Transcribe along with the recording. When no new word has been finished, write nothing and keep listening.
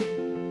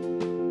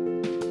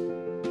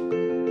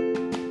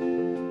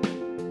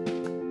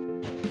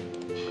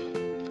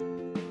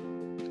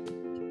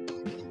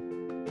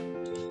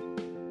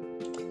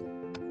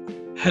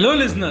Hello,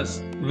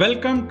 listeners.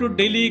 Welcome to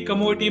Daily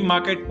Commodity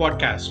Market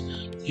Podcast.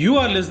 You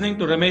are listening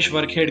to Ramesh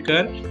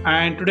Varkhedkar,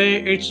 and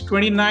today it's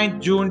 29th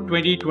June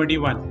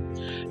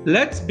 2021.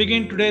 Let's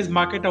begin today's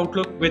market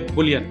outlook with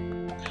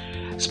bullion.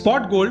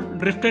 Spot gold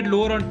drifted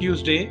lower on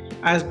Tuesday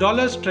as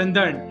dollar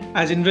strengthened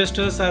as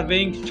investors are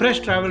weighing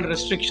fresh travel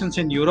restrictions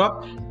in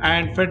Europe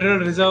and Federal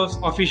Reserve's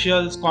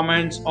officials'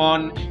 comments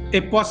on a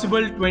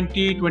possible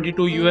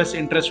 2022 US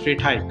interest rate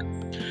hike.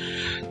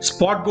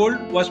 Spot gold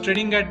was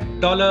trading at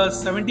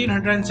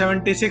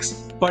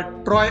 $1,776 per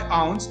troy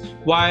ounce,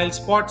 while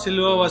spot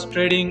silver was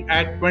trading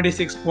at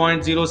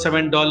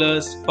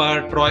 $26.07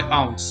 per troy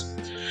ounce.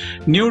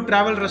 New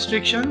travel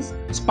restrictions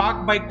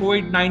sparked by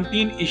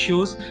COVID-19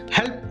 issues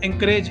helped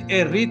encourage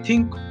a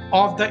rethink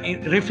of the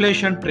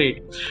reflation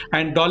trade,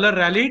 and dollar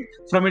rallied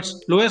from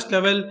its lowest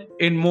level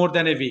in more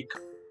than a week.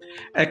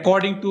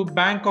 According to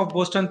Bank of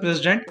Boston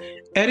President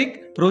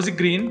Eric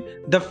Rosengren,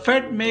 the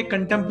Fed may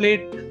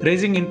contemplate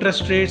raising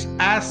interest rates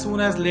as soon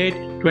as late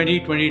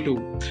 2022,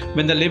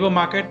 when the labor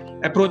market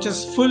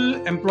approaches full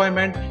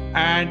employment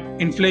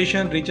and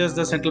inflation reaches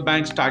the central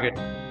bank's target.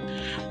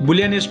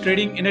 Bullion is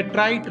trading in a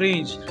tight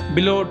range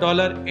below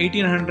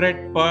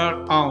 $1,800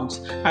 per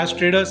ounce as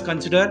traders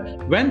consider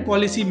when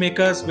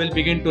policymakers will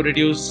begin to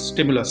reduce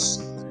stimulus.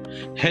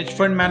 Hedge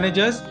fund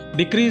managers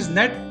decreased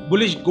net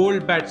bullish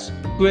gold bets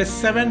to a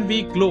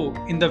 7-week low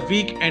in the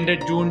week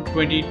ended June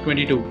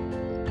 2022.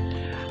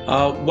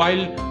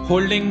 While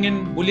holding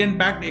in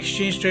bullion-backed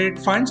exchange-traded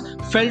funds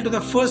fell to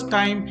the first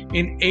time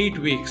in 8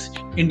 weeks,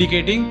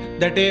 indicating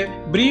that a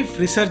brief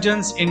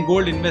resurgence in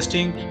gold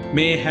investing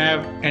may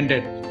have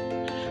ended.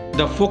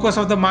 The focus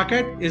of the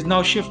market is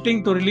now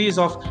shifting to release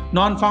of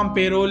non-farm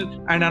payroll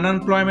and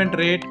unemployment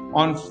rate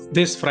on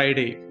this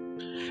Friday.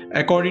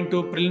 According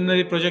to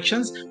preliminary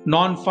projections,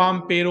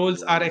 non-farm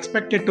payrolls are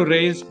expected to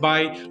rise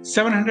by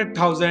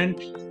 700,000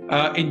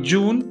 in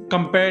June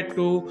compared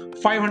to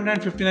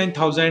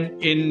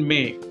 559,000 in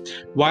May,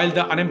 while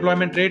the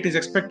unemployment rate is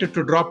expected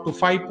to drop to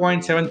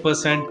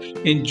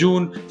 5.7% in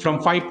June from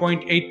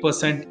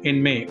 5.8%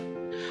 in May.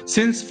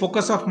 Since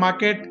focus of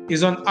market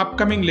is on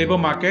upcoming labor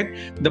market,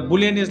 the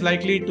bullion is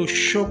likely to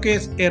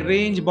showcase a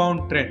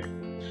range-bound trend.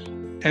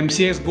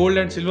 MCX gold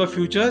and silver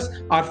futures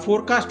are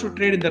forecast to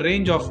trade in the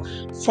range of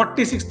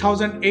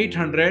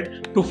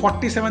 46,800 to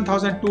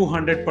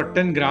 47,200 per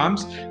 10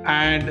 grams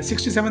and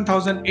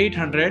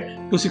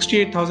 67,800 to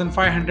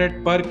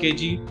 68,500 per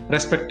kg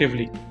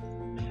respectively.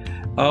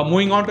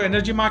 Moving on to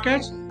energy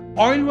markets,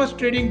 oil was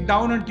trading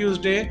down on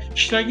Tuesday,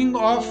 shrugging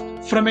off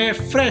from a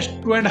fresh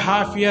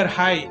 2.5-year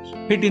high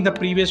hit in the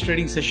previous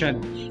trading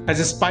session,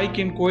 as a spike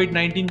in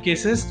COVID-19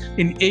 cases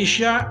in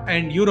Asia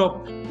and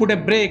Europe put a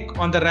brake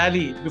on the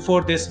rally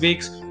before this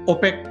week's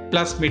OPEC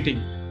Plus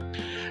meeting.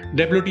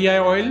 WTI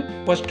oil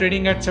was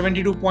trading at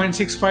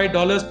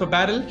 $72.65 per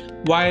barrel,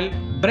 while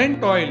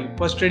Brent oil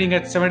was trading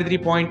at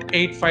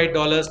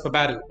 $73.85 per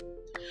barrel.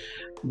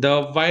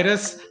 The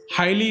virus'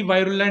 highly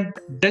virulent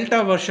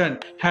Delta version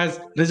has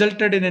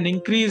resulted in an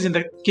increase in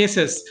the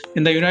cases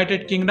in the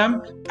United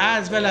Kingdom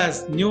as well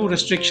as new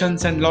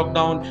restrictions and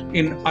lockdown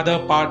in other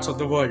parts of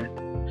the world.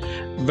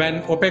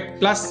 When OPEC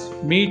Plus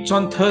meets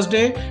on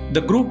Thursday,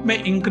 the group may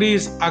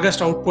increase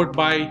August output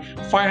by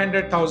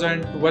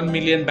 500,000 to 1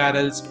 million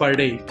barrels per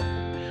day.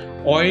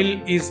 Oil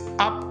is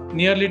up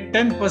nearly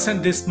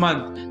 10% this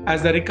month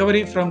as the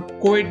recovery from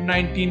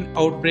COVID-19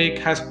 outbreak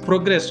has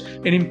progressed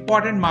in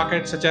important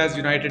markets such as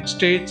United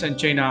States and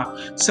China,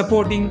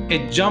 supporting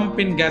a jump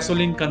in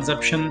gasoline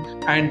consumption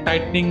and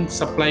tightening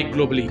supply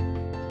globally.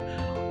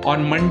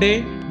 On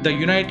Monday, the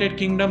United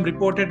Kingdom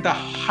reported the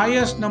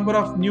highest number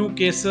of new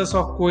cases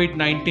of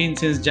COVID-19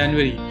 since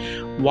January,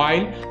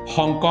 while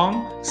Hong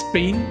Kong,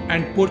 Spain,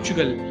 and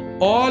Portugal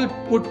all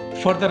put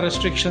further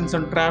restrictions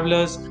on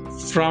travelers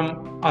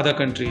from other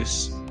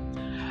countries.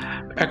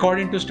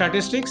 According to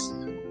statistics,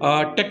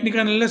 technical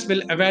analysts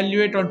will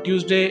evaluate on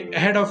Tuesday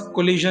ahead of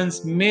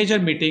Coalition's major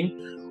meeting.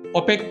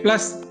 OPEC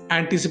Plus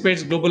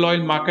anticipates global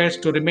oil markets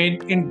to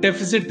remain in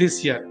deficit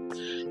this year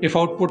if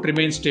output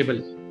remains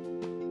stable.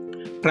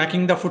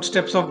 Tracking the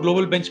footsteps of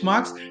global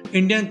benchmarks,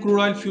 Indian crude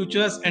oil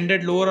futures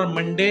ended lower on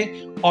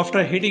Monday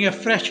after hitting a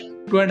fresh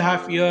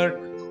 2.5-year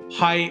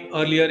high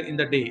earlier in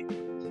the day.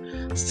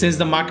 Since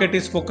the market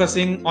is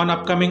focusing on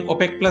upcoming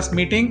OPEC Plus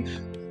meeting,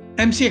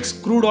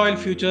 MCX crude oil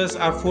futures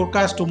are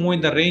forecast to move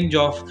in the range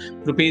of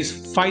Rs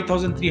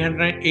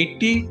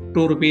 5,380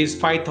 to Rs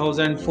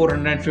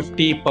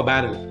 5,450 per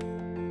barrel.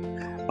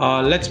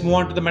 Let's move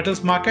on to the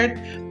metals market.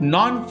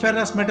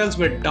 Non-ferrous metals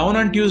were down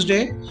on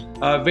Tuesday,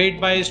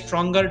 weighed by a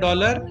stronger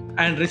dollar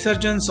and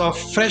resurgence of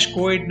fresh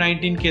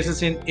COVID-19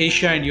 cases in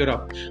Asia and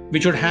Europe,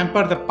 which would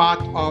hamper the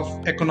path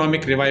of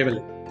economic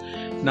revival.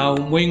 Now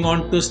moving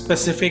on to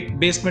specific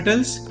base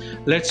metals,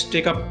 let's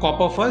take up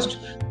copper first.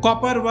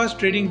 Copper was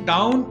trading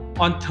down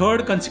on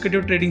third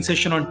consecutive trading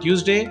session on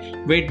Tuesday,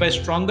 weighed by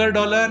stronger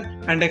dollar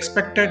and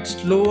expected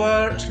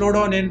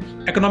slowdown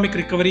in economic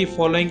recovery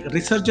following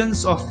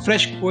resurgence of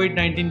fresh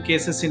COVID-19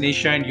 cases in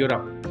Asia and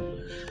Europe.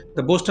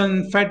 the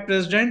Boston Fed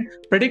president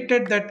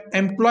predicted that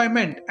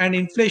employment and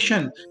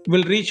inflation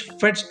will reach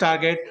Fed's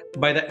target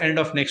by the end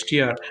of next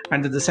year,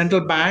 and that the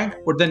central bank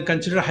would then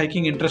consider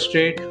hiking interest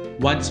rate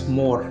once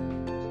more.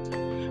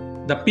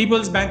 The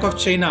People's Bank of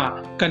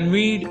China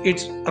convened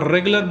its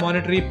regular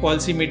monetary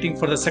policy meeting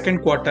for the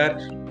second quarter,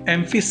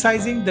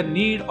 emphasizing the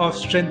need of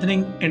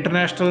strengthening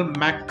international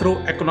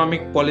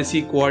macroeconomic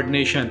policy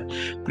coordination,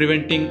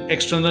 preventing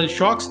external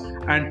shocks,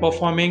 and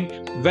performing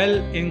well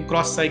in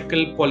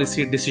cross-cycle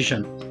policy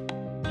decisions.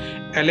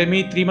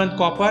 LME 3-month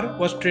copper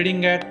was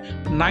trading at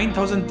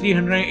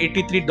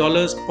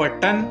 $9,383 per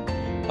ton.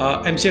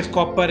 MCX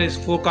copper is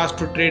forecast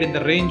to trade in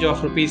the range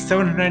of rupees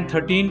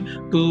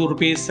 713 to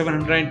rupees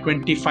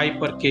 725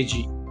 per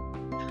kg.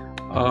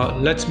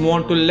 Let's move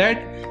on to lead.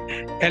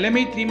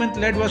 LME 3-month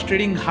lead was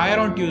trading higher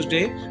on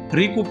Tuesday,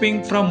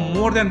 recouping from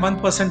more than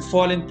 1%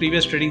 fall in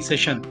previous trading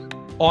session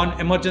on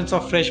emergence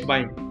of fresh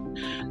buying.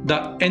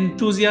 The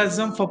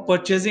enthusiasm for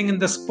purchasing in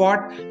the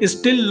spot is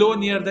still low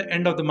near the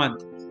end of the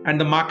month, and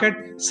the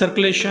market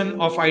circulation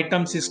of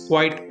items is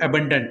quite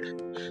abundant.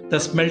 The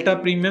smelter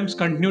premiums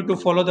continue to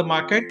follow the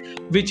market,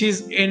 which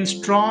is in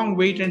strong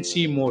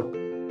wait-and-see mode.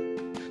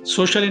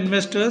 Social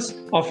investors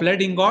of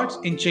lead ingots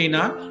in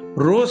China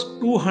rose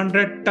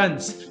 200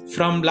 tons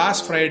from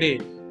last Friday,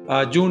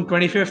 June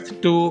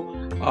 25th, to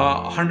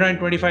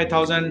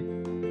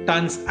 125,000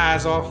 tons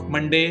as of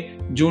Monday,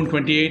 June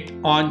 28th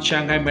on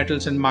Shanghai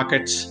Metals and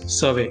Markets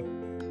survey.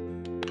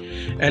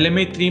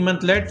 LME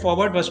 3-month lead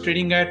forward was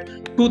trading at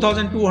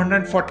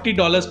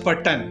 $2,240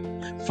 per ton.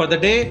 For the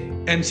day,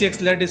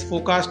 MCX lead is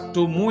forecast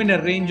to move in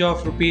a range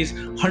of rupees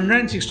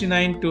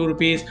 169 to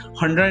rupees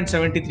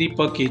 173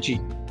 per kg.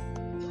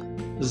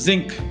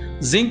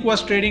 Zinc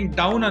was trading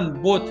down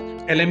on both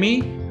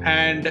LME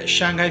and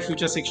Shanghai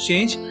Futures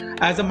Exchange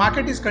as the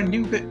market is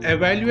continuing to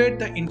evaluate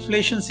the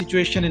inflation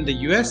situation in the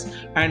US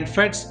and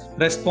Fed's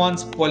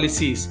response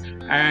policies,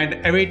 and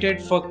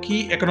awaited for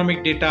key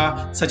economic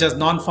data such as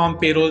non-farm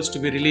payrolls to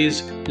be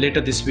released later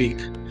this week.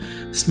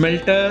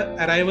 Smelter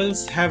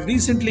arrivals have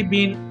recently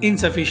been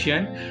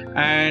insufficient,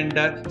 and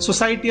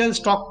societal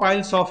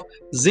stockpiles of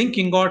zinc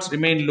ingots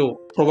remain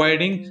low,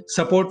 providing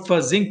support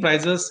for zinc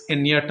prices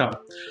in near term.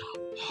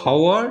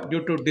 However,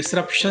 due to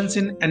disruptions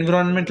in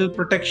environmental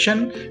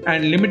protection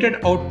and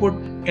limited output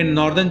in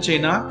northern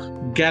China,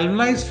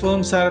 galvanized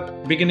firms are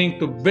beginning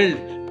to build,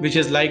 which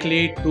is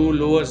likely to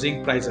lower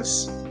zinc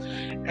prices.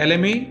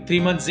 LME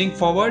 3-month zinc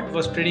forward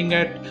was trading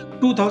at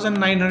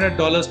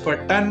 $2,900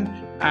 per ton,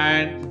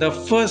 and the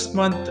first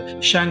month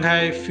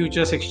Shanghai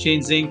Futures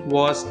Exchange zinc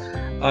was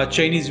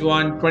Chinese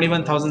yuan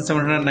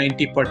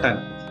 21,790 per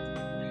ton.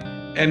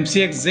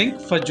 MCX zinc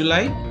for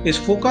July is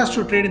forecast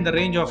to trade in the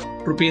range of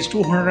rupees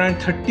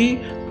 230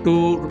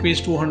 to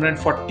rupees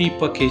 240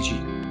 per kg.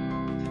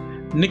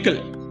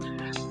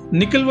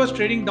 Nickel was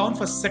trading down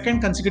for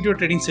second consecutive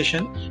trading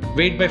session,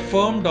 weighed by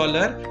firm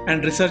dollar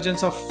and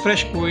resurgence of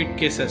fresh COVID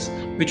cases,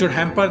 which would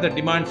hamper the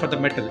demand for the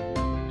metal.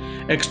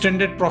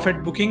 Extended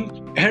profit booking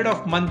ahead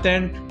of month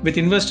end, with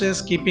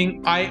investors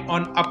keeping eye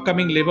on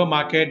upcoming labor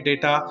market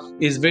data,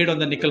 is weighed on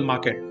the nickel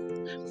market.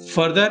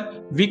 Further,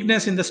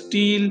 weakness in the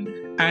steel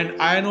and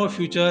iron ore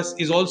futures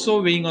is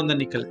also weighing on the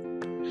nickel.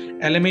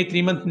 LME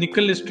 3-month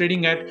nickel is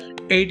trading at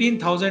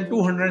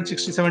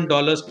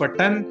 $18,267 per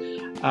ton.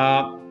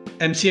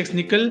 MCX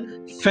nickel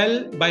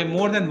fell by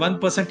more than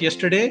 1%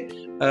 yesterday,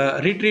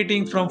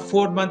 retreating from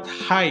 4-month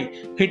high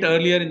hit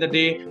earlier in the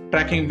day,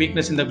 tracking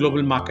weakness in the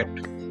global market.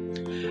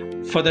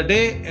 For the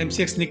day,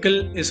 MCX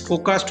nickel is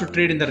forecast to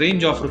trade in the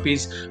range of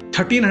rupees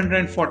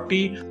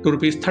 1,340 to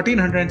rupees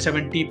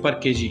 1,370 per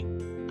kg.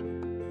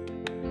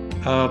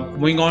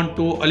 Moving on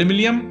to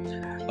aluminium,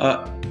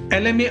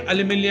 LME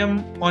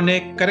aluminium on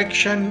a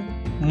correction,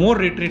 more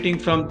retreating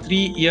from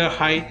 3-year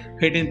high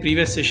hit in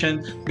previous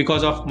session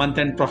because of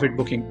month-end profit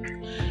booking.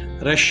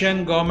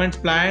 Russian government's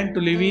plan to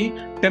levy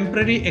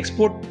temporary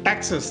export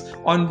taxes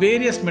on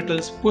various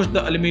metals pushed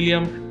the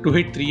aluminium to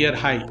hit 3-year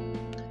high.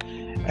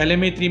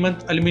 LME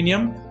 3-month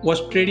aluminium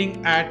was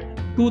trading at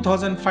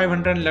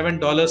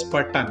 $2,511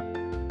 per ton.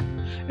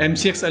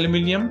 MCX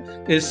aluminium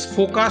is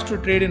forecast to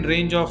trade in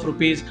range of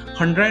rupees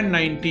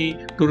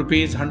 190 to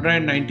rupees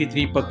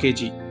 193 per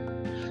kg.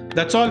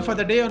 That's all for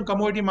the day on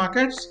commodity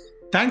markets.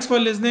 Thanks for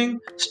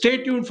listening. Stay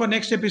tuned for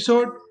next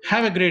episode.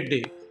 Have a great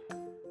day.